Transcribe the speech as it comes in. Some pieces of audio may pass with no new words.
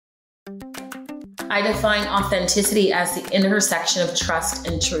I define authenticity as the intersection of trust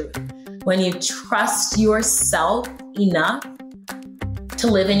and truth. When you trust yourself enough to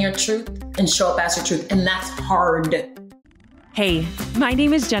live in your truth and show up as your truth, and that's hard. Hey, my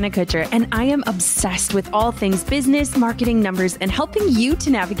name is Jenna Kutcher, and I am obsessed with all things business, marketing, numbers, and helping you to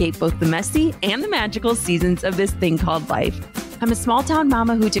navigate both the messy and the magical seasons of this thing called life. I'm a small town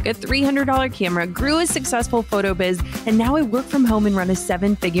mama who took a $300 camera, grew a successful photo biz, and now I work from home and run a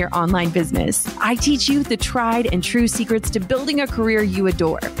 7-figure online business. I teach you the tried and true secrets to building a career you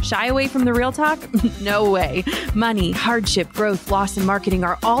adore. Shy away from the real talk? No way. Money, hardship, growth, loss, and marketing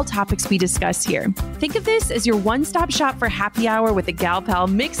are all topics we discuss here. Think of this as your one-stop shop for happy hour with a gal pal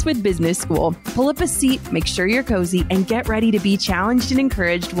mixed with business school. Pull up a seat, make sure you're cozy, and get ready to be challenged and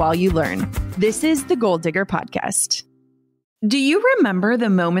encouraged while you learn. This is the Goal Digger Podcast. Do you remember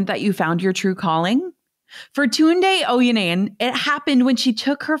the moment that you found your true calling? For Tunde Oyeneyin, it happened when she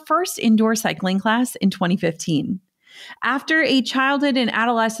took her first indoor cycling class in 2015. After a childhood and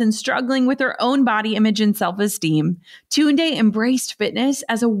adolescence struggling with her own body image and self-esteem, Tunde embraced fitness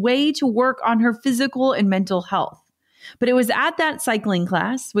as a way to work on her physical and mental health. But it was at that cycling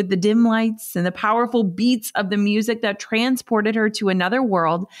class with the dim lights and the powerful beats of the music that transported her to another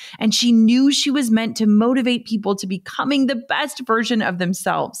world, and she knew she was meant to motivate people to becoming the best version of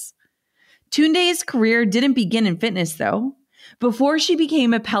themselves. Tunde's career didn't begin in fitness, though. Before she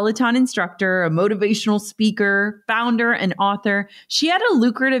became a Peloton instructor, a motivational speaker, founder, and author, she had a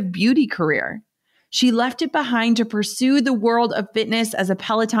lucrative beauty career. She left it behind to pursue the world of fitness as a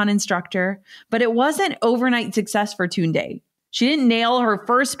Peloton instructor, but it wasn't overnight success for Tunde. She didn't nail her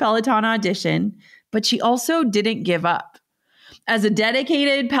first Peloton audition, but she also didn't give up. As a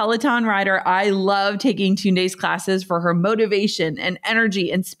dedicated Peloton rider, I love taking Tunde's classes for her motivation and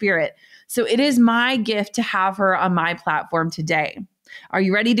energy and spirit. So it is my gift to have her on my platform today. Are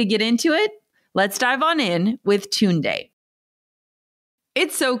you ready to get into it? Let's dive on in with Tunde.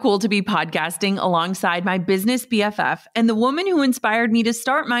 It's so cool to be podcasting alongside my business BFF and the woman who inspired me to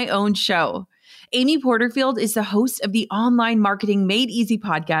start my own show. Amy Porterfield is the host of the Online Marketing Made Easy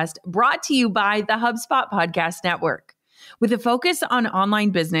podcast, brought to you by the HubSpot Podcast Network. With a focus on online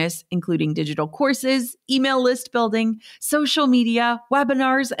business, including digital courses, email list building, social media,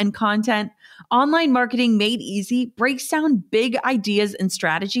 webinars, and content, Online Marketing Made Easy breaks down big ideas and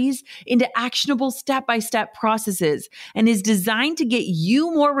strategies into actionable step-by-step processes and is designed to get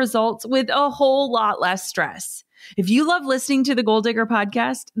you more results with a whole lot less stress. If you love listening to the Goal Digger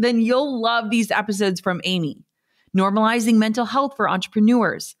podcast, then you'll love these episodes from Amy. Normalizing mental health for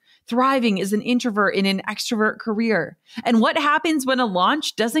entrepreneurs, thriving as an introvert in an extrovert career, and what happens when a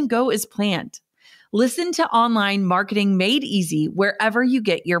launch doesn't go as planned. Listen to Online Marketing Made Easy wherever you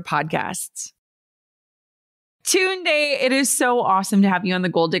get your podcasts. Tunde, it is so awesome to have you on the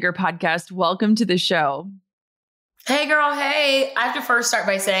Goal Digger podcast. Welcome to the show. Hey, girl. Hey, I have to first start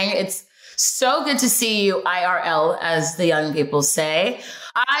by saying it's so good to see you IRL, as the young people say.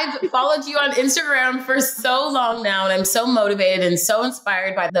 I've followed you on Instagram for so long now, and I'm so motivated and so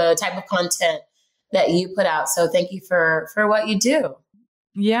inspired by the type of content that you put out. So thank you for what you do.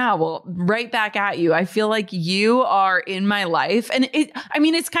 Yeah, well, right back at you. I feel like you are in my life. And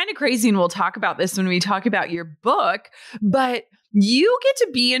it's kind of crazy, and we'll talk about this when we talk about your book, but you get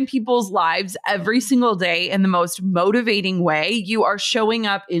to be in people's lives every single day in the most motivating way. You are showing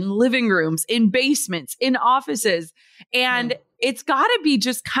up in living rooms, in basements, in offices, and it's got to be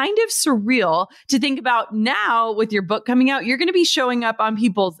just kind of surreal to think about now with your book coming out, you're going to be showing up on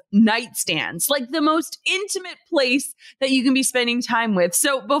people's nightstands, like the most intimate place that you can be spending time with.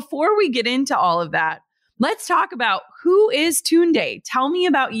 So before we get into all of that, let's talk about who is Tunde. Tell me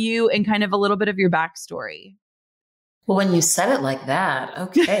about you and kind of a little bit of your backstory. Well, when you said it like that,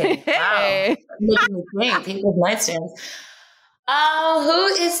 okay. Wow. Making me think, people's nightstands. Who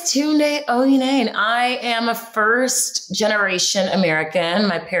is Tunde Oyeneyin? I am a first generation American.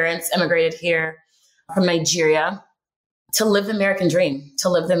 My parents immigrated here from Nigeria to live the American dream,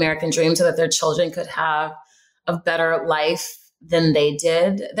 so that their children could have a better life than they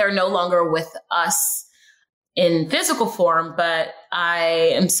did. They're no longer with us in physical form, but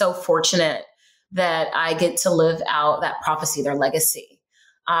I am so fortunate that I get to live out that prophecy, their legacy.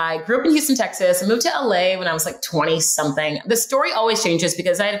 I grew up in Houston, Texas. I moved to LA when I was like 20 something. The story always changes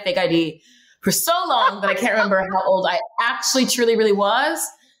because I had a fake ID for so long that I can't remember how old I actually truly really was.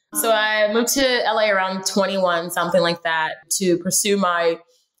 So I moved to LA around 21, something like that, to pursue my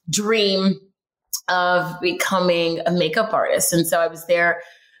dream of becoming a makeup artist. And so I was there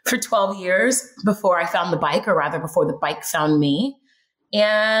for 12 years before I found the bike, or rather before the bike found me.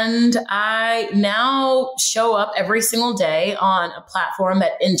 And I now show up every single day on a platform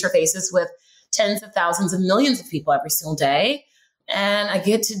that interfaces with tens of thousands of millions of people every single day. And I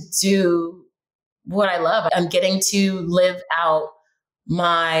get to do what I love. I'm getting to live out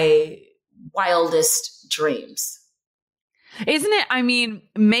my wildest dreams. Isn't it? I mean,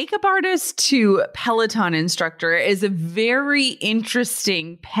 makeup artist to Peloton instructor is a very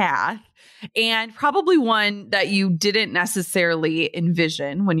interesting path, and probably one that you didn't necessarily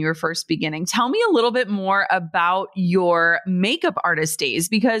envision when you were first beginning. Tell me a little bit more about your makeup artist days,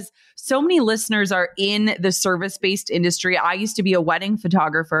 because so many listeners are in the service-based industry. I used to be a wedding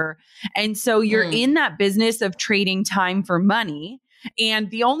photographer. And so you're in that business of trading time for money. And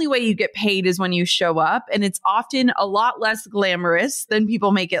the only way you get paid is when you show up. And it's often a lot less glamorous than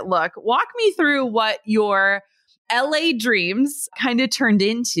people make it look. Walk me through what your LA dreams kind of turned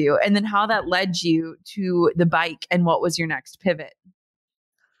into, and then how that led you to the bike, and what was your next pivot?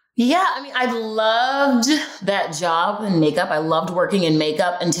 Yeah, I mean, I loved that job in makeup. I loved working in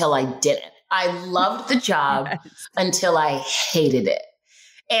makeup until I didn't. I loved the job until I hated it.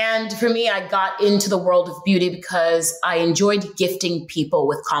 And for me, I got into the world of beauty because I enjoyed gifting people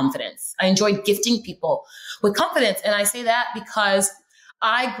with confidence. I enjoyed gifting people with confidence. And I say that because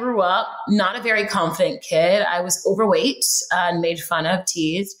I grew up not a very confident kid. I was overweight and made fun of,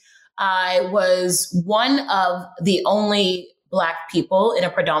 teased. I was one of the only Black people in a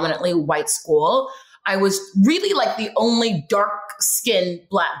predominantly white school. I was really like the only dark-skinned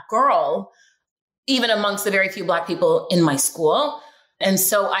Black girl, even amongst the very few Black people in my school. And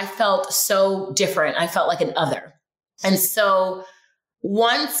so I felt so different. I felt like an other. And so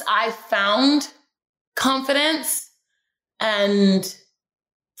once I found confidence and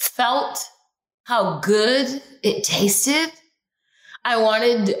felt how good it tasted, I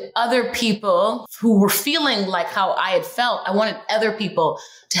wanted other people who were feeling like how I had felt. I wanted other people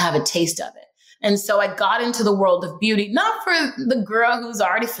to have a taste of it. And so I got into the world of beauty, not for the girl who's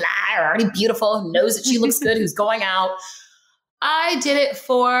already fly or already beautiful, who knows that she looks good, who's going out. I did it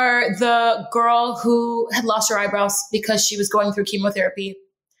for the girl who had lost her eyebrows because she was going through chemotherapy.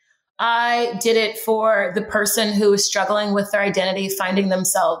 I did it for the person who was struggling with their identity, finding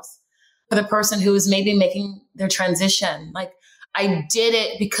themselves, for the person who was maybe making their transition. Like, I did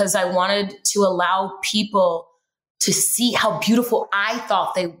it because I wanted to allow people to see how beautiful I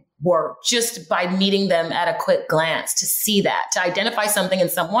thought they were just by meeting them at a quick glance, to see that, to identify something in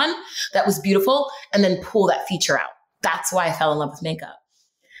someone that was beautiful and then pull that feature out. That's why I fell in love with makeup.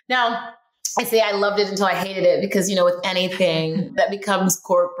 Now, I say I loved it until I hated it because, you know, with anything that becomes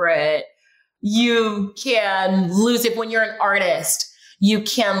corporate, you can lose it. When you're an artist, you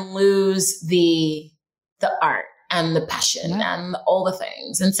can lose the art and the passion and all the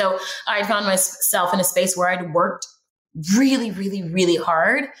things. And so I found myself in a space where I'd worked really, really, really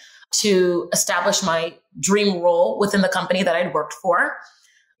hard to establish my dream role within the company that I'd worked for.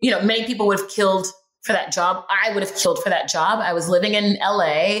 You know, many people would have killed for that job. I would have killed for that job. I was living in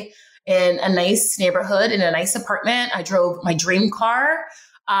LA in a nice neighborhood, in a nice apartment. I drove my dream car.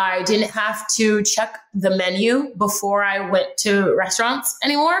 I didn't have to check the menu before I went to restaurants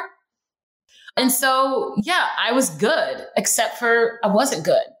anymore. And so, yeah, I was good, except for I wasn't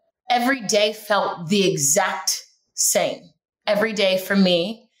good. Every day felt the exact same. Every day for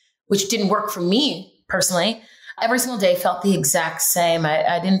me, which didn't work for me personally, every single day felt the exact same.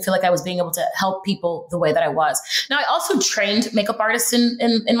 I didn't feel like I was being able to help people the way that I was. Now, I also trained makeup artists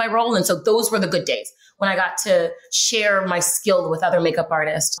in my role. And so those were the good days when I got to share my skill with other makeup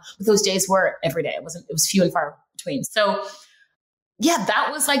artists. But those days were every day. It was few and far between. So yeah,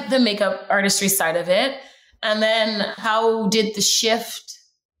 that was like the makeup artistry side of it. And then how did the shift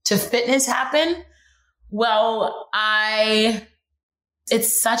to fitness happen? Well,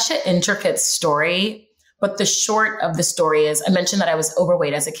 it's such an intricate story. But the short of the story is, I mentioned that I was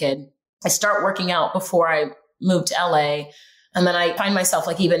overweight as a kid. I start working out before I moved to LA. And then I find myself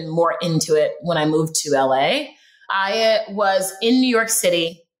like even more into it when I moved to LA. I was in New York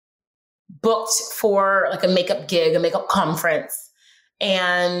City, booked for like a makeup gig, a makeup conference.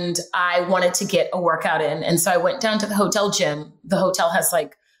 And I wanted to get a workout in. And so I went down to the hotel gym. The hotel has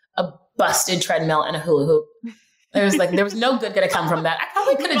like a busted treadmill and a hula hoop. There was no good going to come from that. I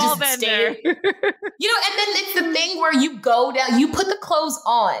probably could have just stayed. You know, and then it's the thing where you go down, you put the clothes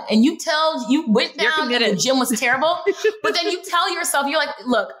on and you went down and the gym was terrible. But then you tell yourself, you're like,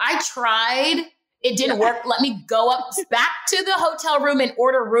 look, I tried. It didn't work. Let me go up back to the hotel room and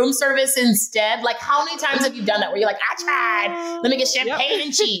order room service instead. Like, how many times have you done that where you're like, I tried. Let me get champagne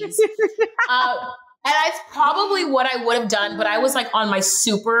and cheese. And that's probably what I would have done. But I was like on my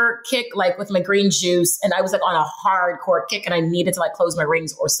super kick, like with my green juice. And I was like on a hardcore kick and I needed to like close my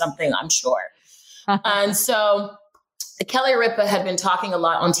rings or something, I'm sure. And so Kelly Ripa had been talking a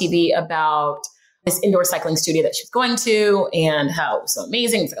lot on TV about this indoor cycling studio that she was going to and how it was so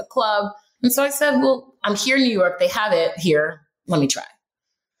amazing. It's like a club. And so I said, well, I'm here in New York. They have it here. Let me try.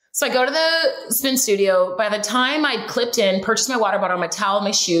 So I go to the spin studio. By the time I'd clipped in, purchased my water bottle, my towel,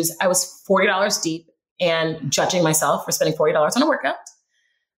 my shoes, I was $40 deep and judging myself for spending $40 on a workout.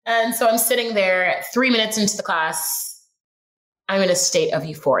 And so I'm sitting there 3 minutes into the class. I'm in a state of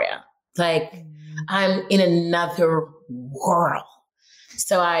euphoria. Like I'm in another world.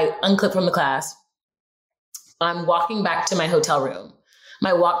 So I unclip from the class. I'm walking back to my hotel room.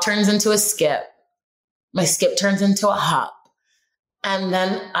 My walk turns into a skip. My skip turns into a hop. And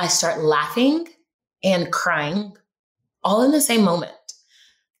then I start laughing and crying all in the same moment.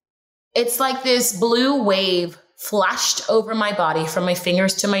 It's like this blue wave flashed over my body from my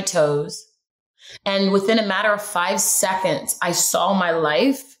fingers to my toes. And within a matter of 5 seconds, I saw my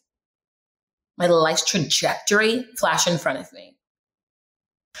life's trajectory flash in front of me.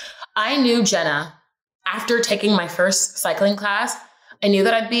 I knew, Jenna, after taking my first cycling class, I knew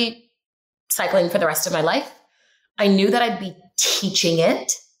that I'd be cycling for the rest of my life. I knew that I'd be teaching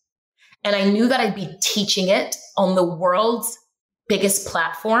it. And I knew that I'd be teaching it on the world's biggest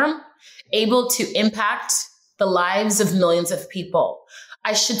platform, able to impact the lives of millions of people.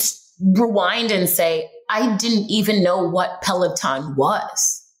 I should rewind and say, I didn't even know what Peloton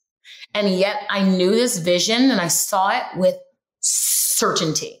was. And yet I knew this vision and I saw it with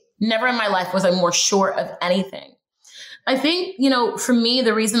certainty. Never in my life was I more sure of anything. I think, for me,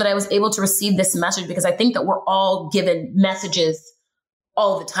 the reason that I was able to receive this message, because I think that we're all given messages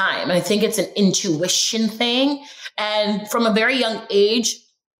all the time. And I think it's an intuition thing. And from a very young age,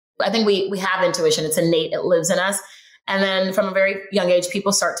 I think we have intuition. It's innate. It lives in us. And then from a very young age,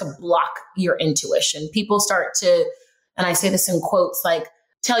 people start to block your intuition. People start to, and I say this in quotes, like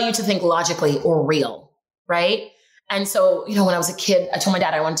tell you to think logically or real, right? And so, when I was a kid, I told my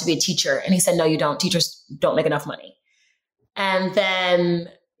dad I wanted to be a teacher. And he said, no, you don't. Teachers don't make enough money. And then,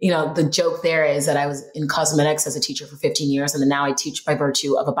 the joke there is that I was in cosmetics as a teacher for 15 years. And then now I teach by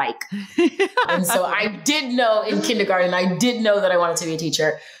virtue of a bike. And so I did know in kindergarten, I did know that I wanted to be a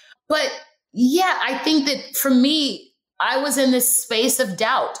teacher. But yeah, I think that for me, I was in this space of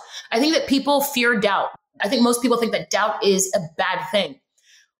doubt. I think that people fear doubt. I think most people think that doubt is a bad thing.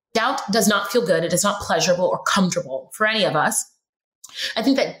 Doubt does not feel good. It is not pleasurable or comfortable for any of us. I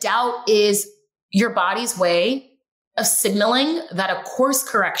think that doubt is your body's way of signaling that a course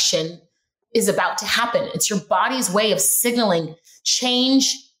correction is about to happen. It's your body's way of signaling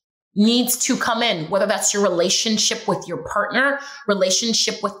change needs to come in, whether that's your relationship with your partner,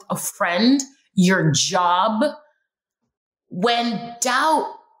 relationship with a friend, your job. When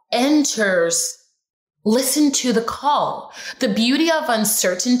doubt enters, listen to the call. The beauty of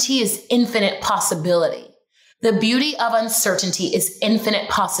uncertainty is infinite possibility. The beauty of uncertainty is infinite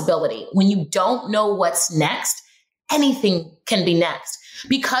possibility. When you don't know what's next, anything can be next.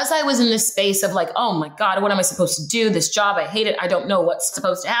 Because I was in this space of like, oh my God, what am I supposed to do? This job, I hate it. I don't know what's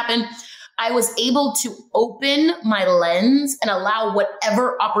supposed to happen. I was able to open my lens and allow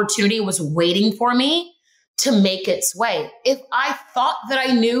whatever opportunity was waiting for me to make its way. If I thought that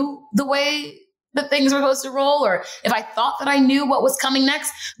I knew the way that things were supposed to roll, or if I thought that I knew what was coming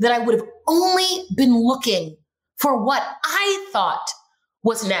next, then I would have only been looking for what I thought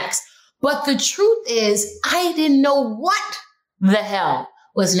was next. But the truth is, I didn't know what the hell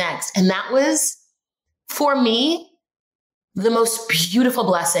was next. And that was, for me, the most beautiful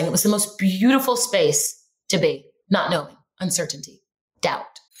blessing. It was the most beautiful space to be, not knowing, uncertainty, doubt.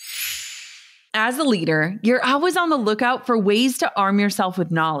 As a leader, you're always on the lookout for ways to arm yourself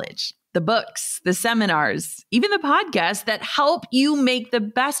with knowledge. The books, the seminars, even the podcasts that help you make the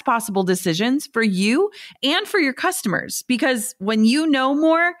best possible decisions for you and for your customers. Because when you know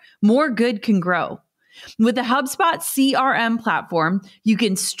more good can grow. With the HubSpot CRM platform, you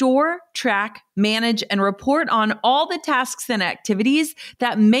can store, track, manage, and report on all the tasks and activities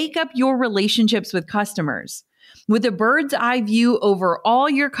that make up your relationships with customers. With a bird's eye view over all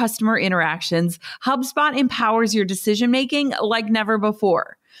your customer interactions, HubSpot empowers your decision-making like never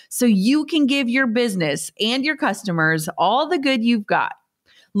before, so you can give your business and your customers all the good you've got.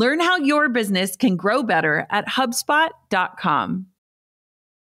 Learn how your business can grow better at HubSpot.com.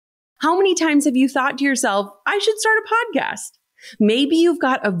 How many times have you thought to yourself, I should start a podcast? Maybe you've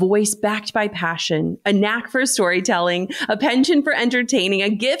got a voice backed by passion, a knack for storytelling, a penchant for entertaining, a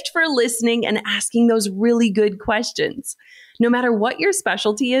gift for listening and asking those really good questions. No matter what your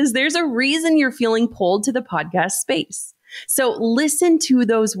specialty is, there's a reason you're feeling pulled to the podcast space. So listen to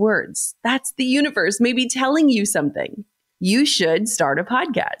those words. That's the universe maybe telling you something. You should start a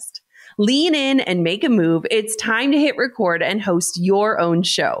podcast. Lean in and make a move. It's time to hit record and host your own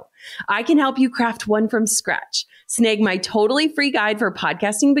show. I can help you craft one from scratch. Snag my totally free guide for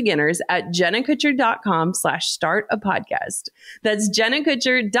podcasting beginners at jennakutcher.com/startapodcast. That's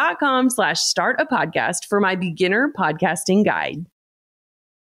jennakutcher.com/startapodcast for my beginner podcasting guide.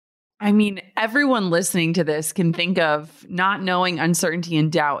 I mean, everyone listening to this can think of not knowing, uncertainty,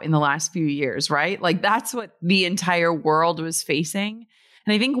 and doubt in the last few years, right? Like that's what the entire world was facing.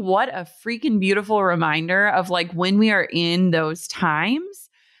 And I think what a freaking beautiful reminder of like when we are in those times,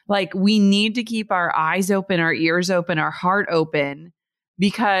 like we need to keep our eyes open, our ears open, our heart open,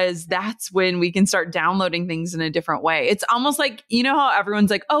 because that's when we can start downloading things in a different way. It's almost like, you know how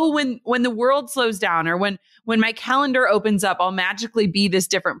everyone's like, oh, when the world slows down or when my calendar opens up, I'll magically be this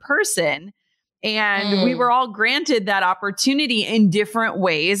different person. And we were all granted that opportunity in different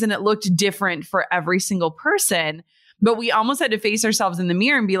ways. And it looked different for every single person. But we almost had to face ourselves in the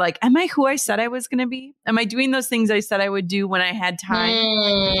mirror and be like, am I who I said I was going to be? Am I doing those things I said I would do when I had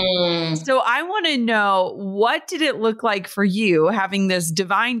time? So I want to know, what did it look like for you having this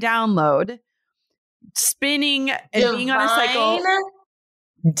divine download, spinning and being on a cycle?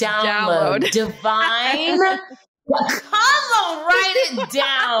 Download. Divine. Come on, write it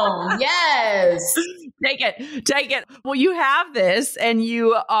down. Yes. Take it. Well, you have this and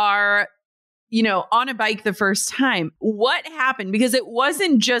you are, on a bike the first time. What happened? Because it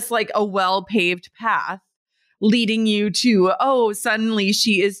wasn't just like a well-paved path leading you to, suddenly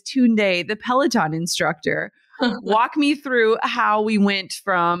she is Tunde, the Peloton instructor. Walk me through how we went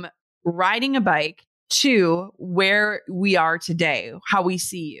from riding a bike to where we are today, how we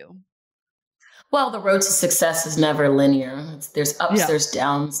see you. Well, the road to success is never linear. There's ups, there's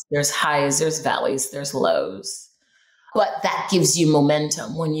downs, there's highs, there's valleys, there's lows. But that gives you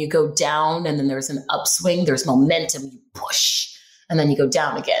momentum. When you go down and then there's an upswing, there's momentum, you push. And then you go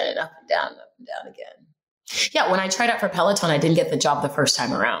down again and up and down and up and down again. Yeah, when I tried out for Peloton, I didn't get the job the first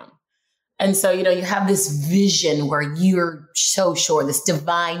time around. And so, you have this vision where you're so sure, this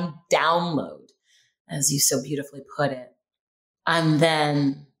divine download, as you so beautifully put it. And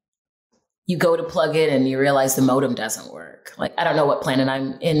then you go to plug it and you realize the modem doesn't work. Like, I don't know what planet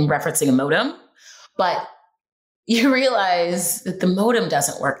I'm in referencing a modem, but you realize that the modem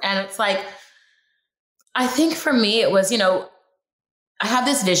doesn't work. And it's like, I think for me, it was, I have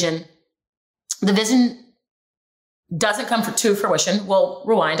this vision. The vision doesn't come to fruition. Well,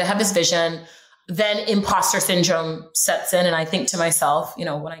 rewind. I have this vision. Then imposter syndrome sets in. And I think to myself, when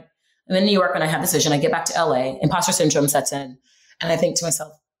I'm in New York and I have this vision, I get back to LA, imposter syndrome sets in. And I think to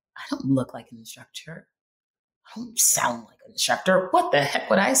myself, I don't look like an instructor. I don't sound like an instructor. What the heck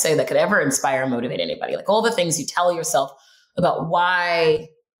would I say that could ever inspire or motivate anybody? Like all the things you tell yourself about why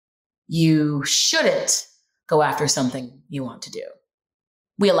you shouldn't go after something you want to do.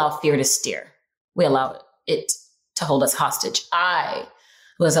 We allow fear to steer. We allow it to hold us hostage. I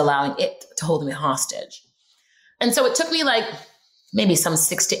was allowing it to hold me hostage. And so it took me like maybe some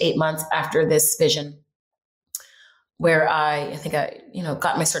 6 to 8 months after this vision where I think I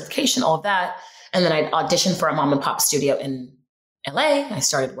got my certification, all of that. And then I'd auditioned for a mom and pop studio in LA. I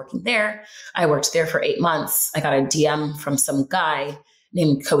started working there. I worked there for 8 months. I got a DM from some guy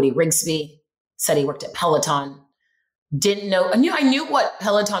named Cody Rigsby, said he worked at Peloton. Didn't know, I knew what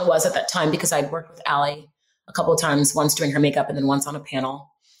Peloton was at that time because I'd worked with Allie a couple of times, once doing her makeup and then once on a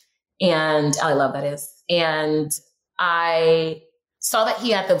panel. And Allie Love, that is. And I saw that he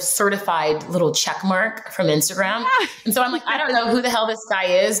had the certified little check mark from Instagram. And so I'm like, I don't know who the hell this guy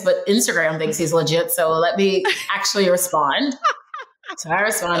is, but Instagram thinks he's legit. So let me actually respond. So I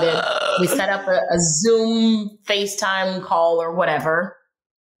responded. We set up a Zoom FaceTime call or whatever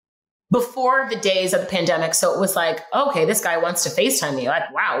before the days of the pandemic. So it was like, okay, this guy wants to FaceTime me.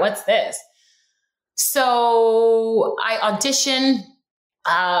 Like, wow, what's this? So I auditioned.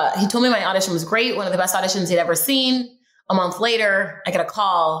 He told me my audition was great. One of the best auditions he'd ever seen. A month later, I get a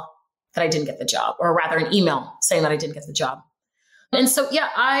call that I didn't get the job, or rather an email saying that I didn't get the job. And so, yeah,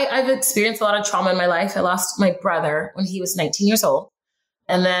 I've experienced a lot of trauma in my life. I lost my brother when he was 19 years old.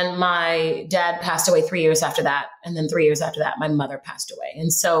 And then my dad passed away 3 years after that. And then 3 years after that, my mother passed away.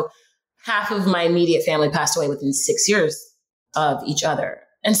 And so half of my immediate family passed away within 6 years of each other.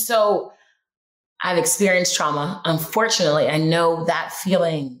 And so I've experienced trauma. Unfortunately, I know that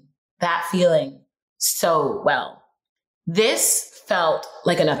feeling so well. This felt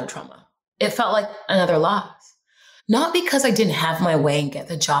like another trauma. It felt like another loss. Not because I didn't have my way and get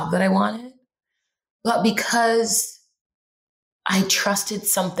the job that I wanted, but because I trusted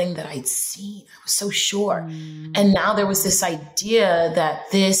something that I'd seen. I was so sure. And now there was this idea that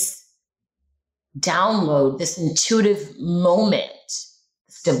this download, this intuitive moment,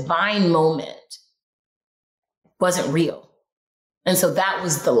 divine moment wasn't real. And so that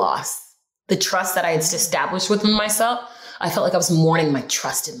was the loss. The trust that I had established within myself, I felt like I was mourning my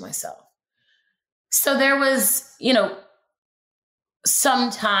trust in myself. So there was, some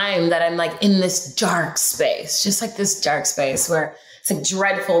time that I'm like in this dark space, just like this dark space where it's like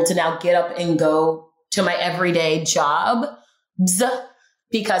dreadful to now get up and go to my everyday job.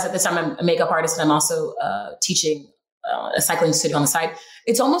 Because at this time I'm a makeup artist and I'm also teaching a cycling studio on the side.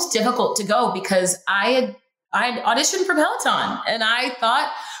 It's almost difficult to go because I had auditioned for Peloton and I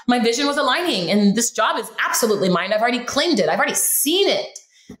thought my vision was aligning and this job is absolutely mine. I've already claimed it. I've already seen it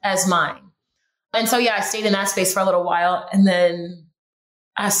as mine. And so, I stayed in that space for a little while and then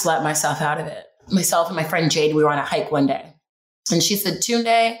I slept myself out of it. Myself and my friend Jade, we were on a hike one day and she said,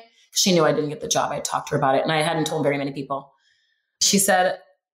 Tunde, she knew I didn't get the job. I had talked to her about it and I hadn't told very many people. She said,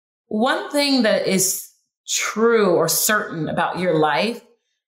 one thing that is true or certain about your life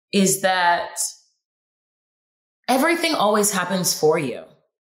is that everything always happens for you.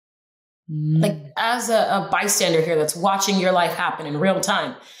 Like as a bystander here that's watching your life happen in real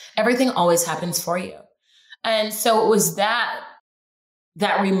time, everything always happens for you. And so it was that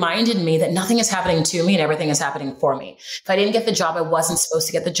reminded me that nothing is happening to me and everything is happening for me. If I didn't get the job, I wasn't supposed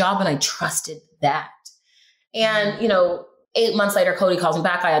to get the job and I trusted that. And, 8 months later, Cody calls me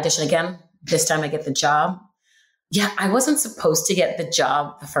back. I audition again. This time I get the job. Yeah, I wasn't supposed to get the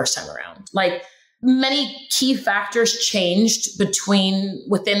job the first time around. Like many key factors changed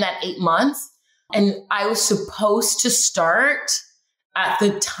within that 8 months. And I was supposed to start at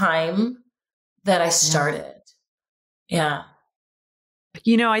the time that I started. Yeah.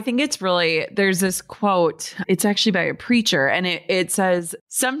 I think it's really, there's this quote, it's actually by a preacher, and it says,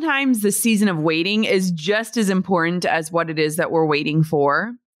 sometimes the season of waiting is just as important as what it is that we're waiting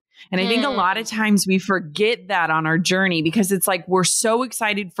for. And I think a lot of times we forget that on our journey because it's like we're so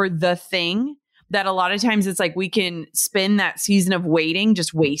excited for the thing that a lot of times it's like we can spend that season of waiting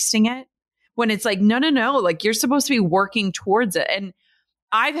just wasting it when it's like, no, like you're supposed to be working towards it. And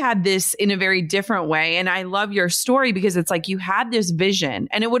I've had this in a very different way. And I love your story because it's like you had this vision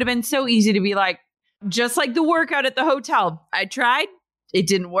and it would have been so easy to be like, just like the workout at the hotel. I tried, it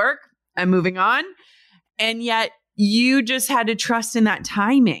didn't work. I'm moving on. And yet you just had to trust in that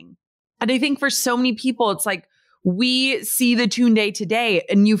timing. And I think for so many people, it's like we see the Tunde today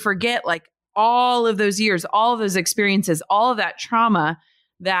and you forget like all of those years, all of those experiences, all of that trauma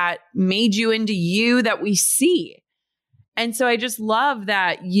that made you into you that we see. And so I just love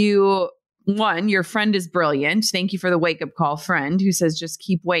that your friend is brilliant. Thank you for the wake up call friend who says, just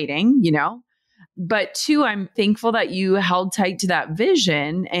keep waiting, But two, I'm thankful that you held tight to that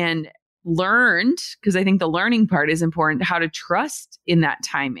vision and learned, because I think the learning part is important, how to trust in that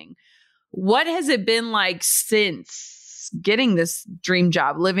timing. What has it been like since getting this dream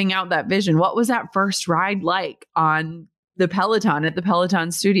job, living out that vision? What was that first ride like on the Peloton at the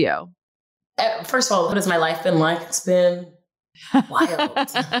Peloton studio? First of all, what has my life been like? It's been wild.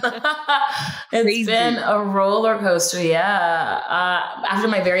 It's been a roller coaster. Yeah. After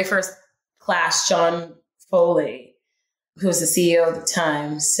my very first class, John Foley, who was the CEO at the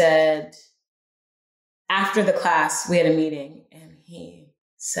time, said, after the class, we had a meeting and he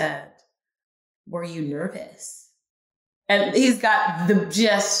said, were you nervous? And he's got the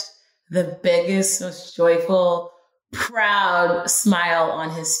biggest, most joyful, proud smile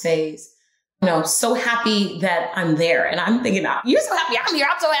on his face. So happy that I'm there. And I'm thinking, you're so happy I'm here.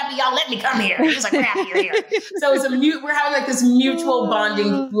 I'm so happy y'all let me come here. He's like, we're happy you're here. So it's we're having like this mutual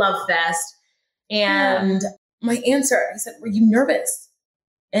bonding love fest. And my answer, he said, were you nervous?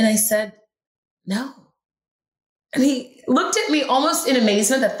 And I said, no. And he looked at me almost in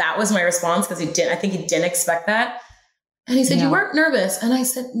amazement that was my response because I think he didn't expect that. And he said, you weren't nervous. And I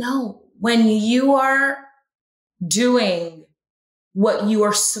said, no, when you are doing what you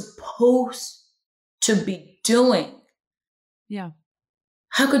are supposed to be doing. Yeah.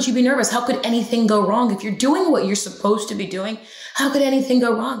 How could you be nervous? How could anything go wrong? If you're doing what you're supposed to be doing, how could anything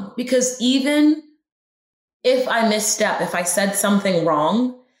go wrong? Because even if I misstep, if I said something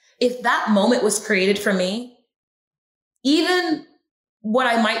wrong, if that moment was created for me, even what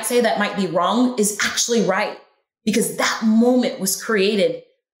I might say that might be wrong is actually right because that moment was created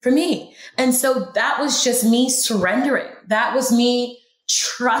for me. And so that was just me surrendering. That was me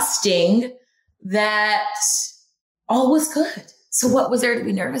trusting that all was good. So what was there to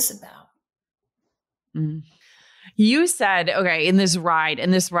be nervous about? You said, okay, in this ride,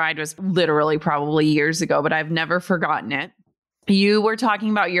 and this ride was literally probably years ago, but I've never forgotten it. You were talking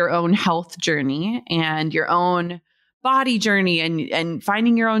about your own health journey and your own body journey and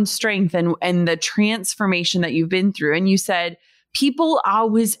finding your own strength and the transformation that you've been through. And you said, people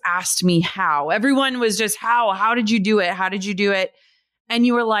always asked me how. Everyone was just, how did you do it? How did you do it? And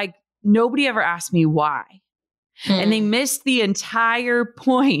you were like, nobody ever asked me why. And they missed the entire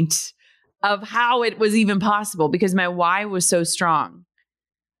point of how it was even possible because my why was so strong.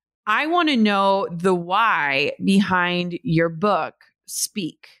 I want to know the why behind your book,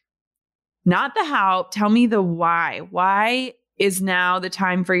 Speak. Not the how. Tell me the why. Why is now the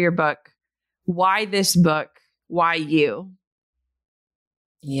time for your book? Why this book? Why you?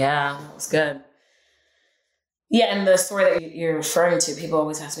 Yeah, that was good. Yeah, and the story that you're referring to, people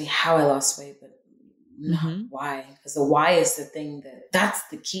always ask me how I lost weight, but not why. Because the why is the thing that's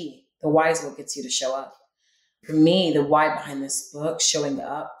the key. The why is what gets you to show up. For me, the why behind this book, showing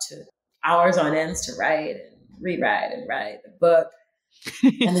up to hours on ends to write and rewrite and write the book,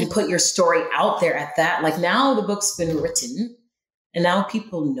 and then put your story out there at that. Like now the book's been written and now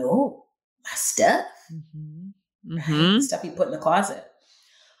people know my stuff, right? The stuff you put in the closet.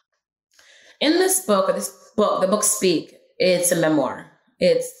 In this book, the book Speak, it's a memoir.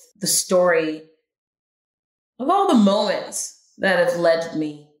 It's the story of all the moments that have led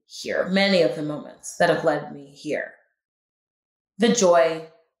me here. Many of the moments that have led me here. The joy,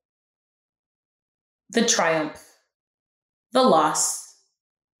 the triumph, the loss,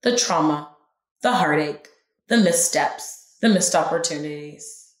 the trauma, the heartache, the missteps, the missed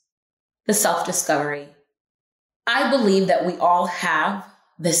opportunities, the self-discovery. I believe that we all have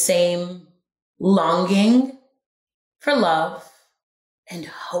the same longing for love and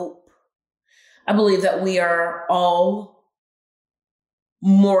hope. I believe that we are all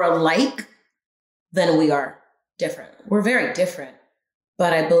more alike than we are different. We're very different,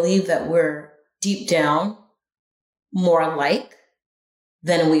 but I believe that we're deep down more alike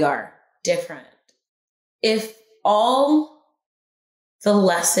than we are different. If all the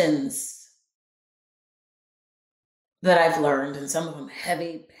lessons that I've learned, and some of them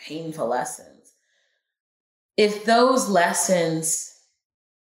heavy, painful lessons, if those lessons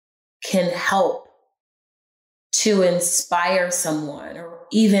can help to inspire someone or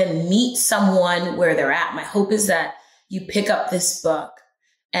even meet someone where they're at, my hope is that you pick up this book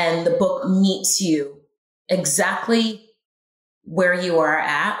and the book meets you exactly where you are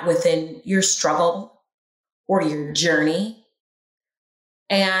at within your struggle or your journey.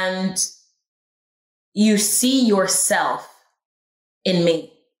 And you see yourself in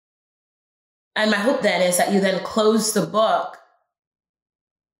me. And my hope then is that you then close the book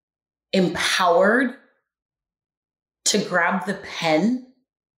empowered to grab the pen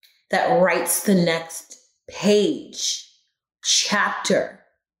that writes the next page, chapter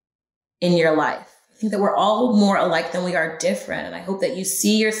in your life. I think that we're all more alike than we are different. And I hope that you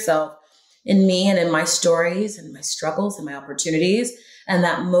see yourself in me and in my stories and my struggles and my opportunities. And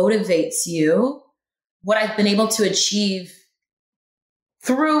that motivates you. What I've been able to achieve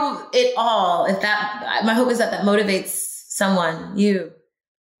through it all, my hope is that motivates someone, you,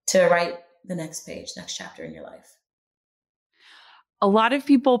 to write the next page, next chapter in your life. A lot of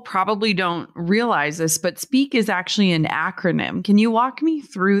people probably don't realize this, but SPEAK is actually an acronym. Can you walk me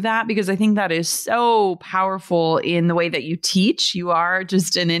through that? Because I think that is so powerful in the way that you teach. You are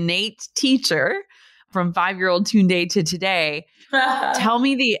just an innate teacher from 5-year-old Tunde to today. Tell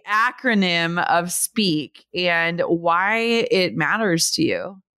me the acronym of SPEAK and why it matters to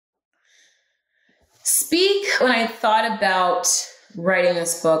you. SPEAK, when I thought about writing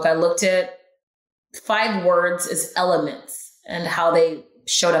this book, I looked at 5 words as elements and how they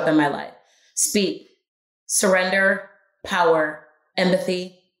showed up in my life. Speak, surrender, power,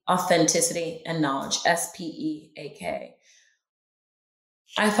 empathy, authenticity, and knowledge. SPEAK.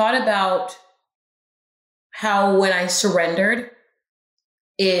 I thought about how when I surrendered,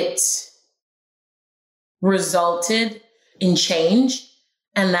 it resulted in change,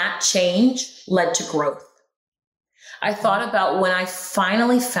 and that change led to growth. I thought about when I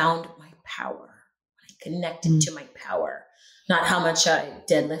finally found my power, when I connected to my power. Not how much I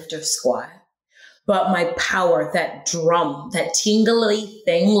deadlift or squat, but my power, that drum, that tingly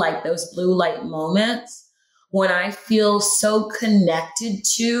thing, like those blue light moments when I feel so connected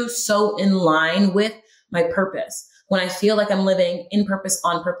to, so in line with my purpose, when I feel like I'm living in purpose,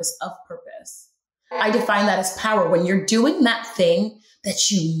 on purpose, of purpose. I define that as power. When you're doing that thing that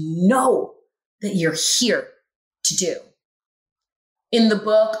you know that you're here to do. In the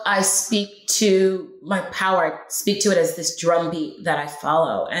book, I speak to my power, I speak to it as this drumbeat that I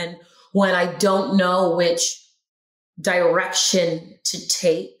follow. And when I don't know which direction to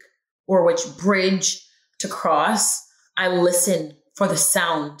take or which bridge to cross, I listen for the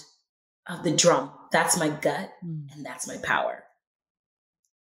sound of the drum. That's my gut and that's my power.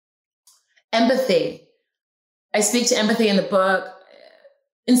 Empathy. I speak to empathy in the book.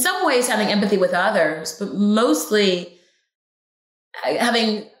 In some ways, having empathy with others, but mostly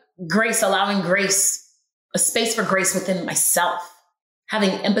having grace, allowing grace, a space for grace within myself,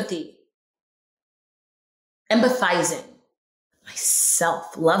 having empathy, empathizing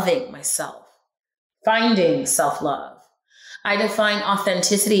myself, loving myself, finding self-love. I define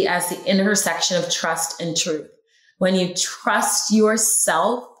authenticity as the intersection of trust and truth. When you trust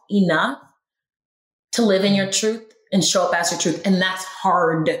yourself enough to live in your truth and show up as your truth. And that's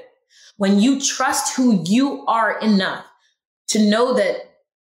hard. When you trust who you are enough to know that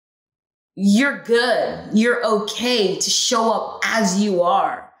you're good, you're okay to show up as you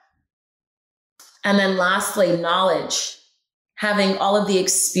are. And then lastly, knowledge, having all of the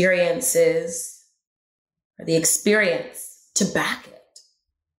experiences or the experience to back it,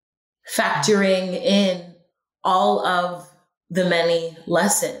 factoring in all of the many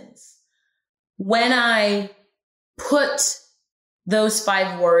lessons. When I put those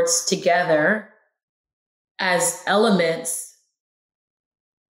 5 words together as elements,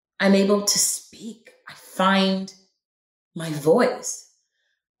 I'm able to speak. I find my voice.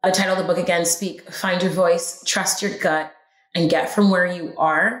 The title of the book again, Speak, Find Your Voice, Trust Your Gut, and get from where you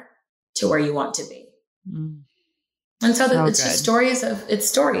are to where you want to be. And so it's just stories,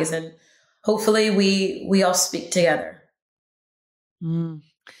 and hopefully we all speak together.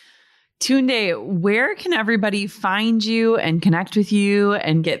 Tunde, where can everybody find you and connect with you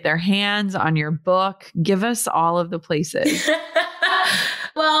and get their hands on your book? Give us all of the places.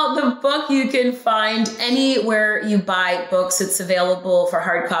 Well, the book you can find anywhere you buy books. It's available for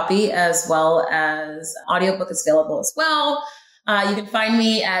hard copy as well as audiobook is available as well. You can find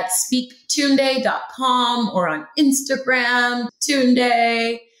me at speaktunde.com or on Instagram,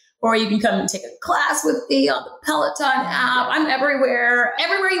 Tunde, or you can come and take a class with me on the Peloton app. I'm everywhere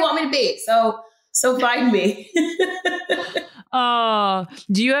you want me to be. So find me. Oh,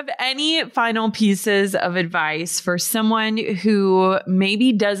 do you have any final pieces of advice for someone who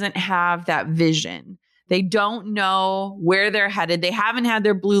maybe doesn't have that vision? They don't know where they're headed. They haven't had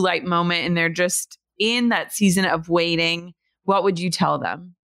their blue light moment and they're just in that season of waiting. What would you tell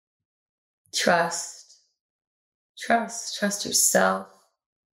them? Trust yourself.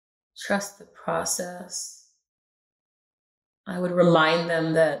 Trust the process. I would remind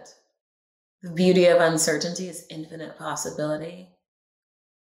them that the beauty of uncertainty is infinite possibility.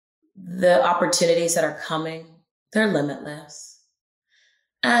 The opportunities that are coming, they're limitless.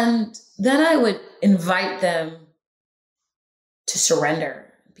 And then I would invite them to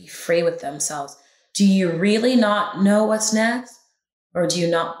surrender, be free with themselves. Do you really not know what's next? Or do you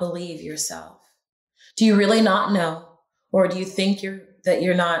not believe yourself? Do you really not know? Or do you think that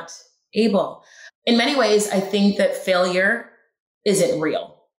you're not able? In many ways, I think that failure isn't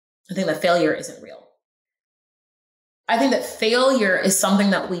real. I think that failure isn't real. I think that failure is something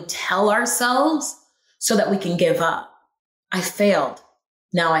that we tell ourselves so that we can give up. I failed.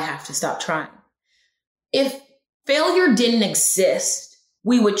 Now I have to stop trying. If failure didn't exist,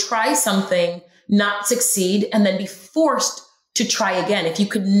 we would try something, not succeed, and then be forced to try again. If you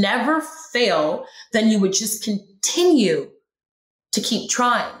could never fail, then you would just continue to keep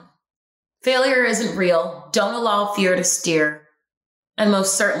trying. Failure isn't real. Don't allow fear to steer. And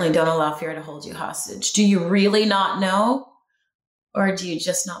most certainly don't allow fear to hold you hostage. Do you really not know? Or do you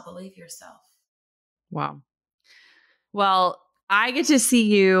just not believe yourself? Wow. Well, I get to see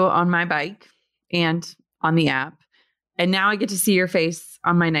you on my bike and on the app. And now I get to see your face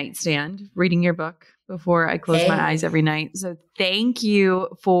on my nightstand, reading your book before I close my eyes every night. So thank you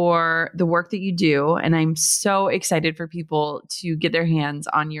for the work that you do. And I'm so excited for people to get their hands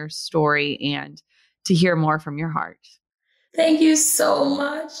on your story and to hear more from your heart. Thank you so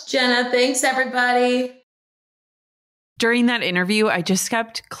much, Jenna. Thanks, everybody. During that interview, I just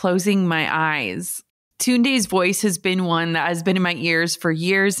kept closing my eyes. Tunde's voice has been one that has been in my ears for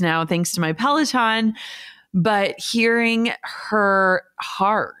years now, thanks to my Peloton. But hearing her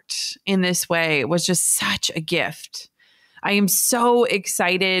heart in this way was just such a gift. I am so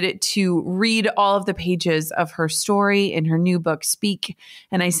excited to read all of the pages of her story in her new book, Speak.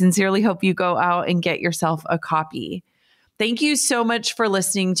 And I sincerely hope you go out and get yourself a copy. Thank you so much for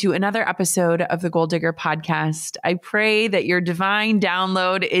listening to another episode of the Goal Digger podcast. I pray that your divine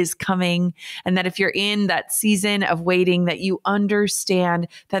download is coming and that if you're in that season of waiting, that you understand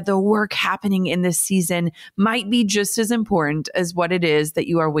that the work happening in this season might be just as important as what it is that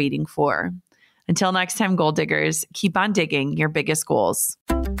you are waiting for. Until next time, Goal Diggers, keep on digging your biggest goals.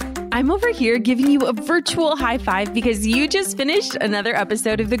 I'm over here giving you a virtual high five because you just finished another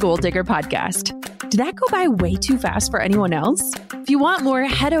episode of the Goal Digger podcast. Did that go by way too fast for anyone else? If you want more,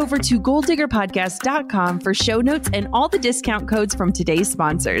 head over to goaldiggerpodcast.com for show notes and all the discount codes from today's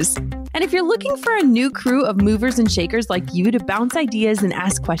sponsors. And if you're looking for a new crew of movers and shakers like you to bounce ideas and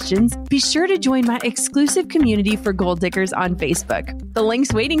ask questions, be sure to join my exclusive community for Goal Diggers on Facebook. The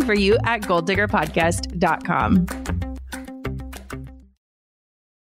link's waiting for you at goaldiggerpodcast.com.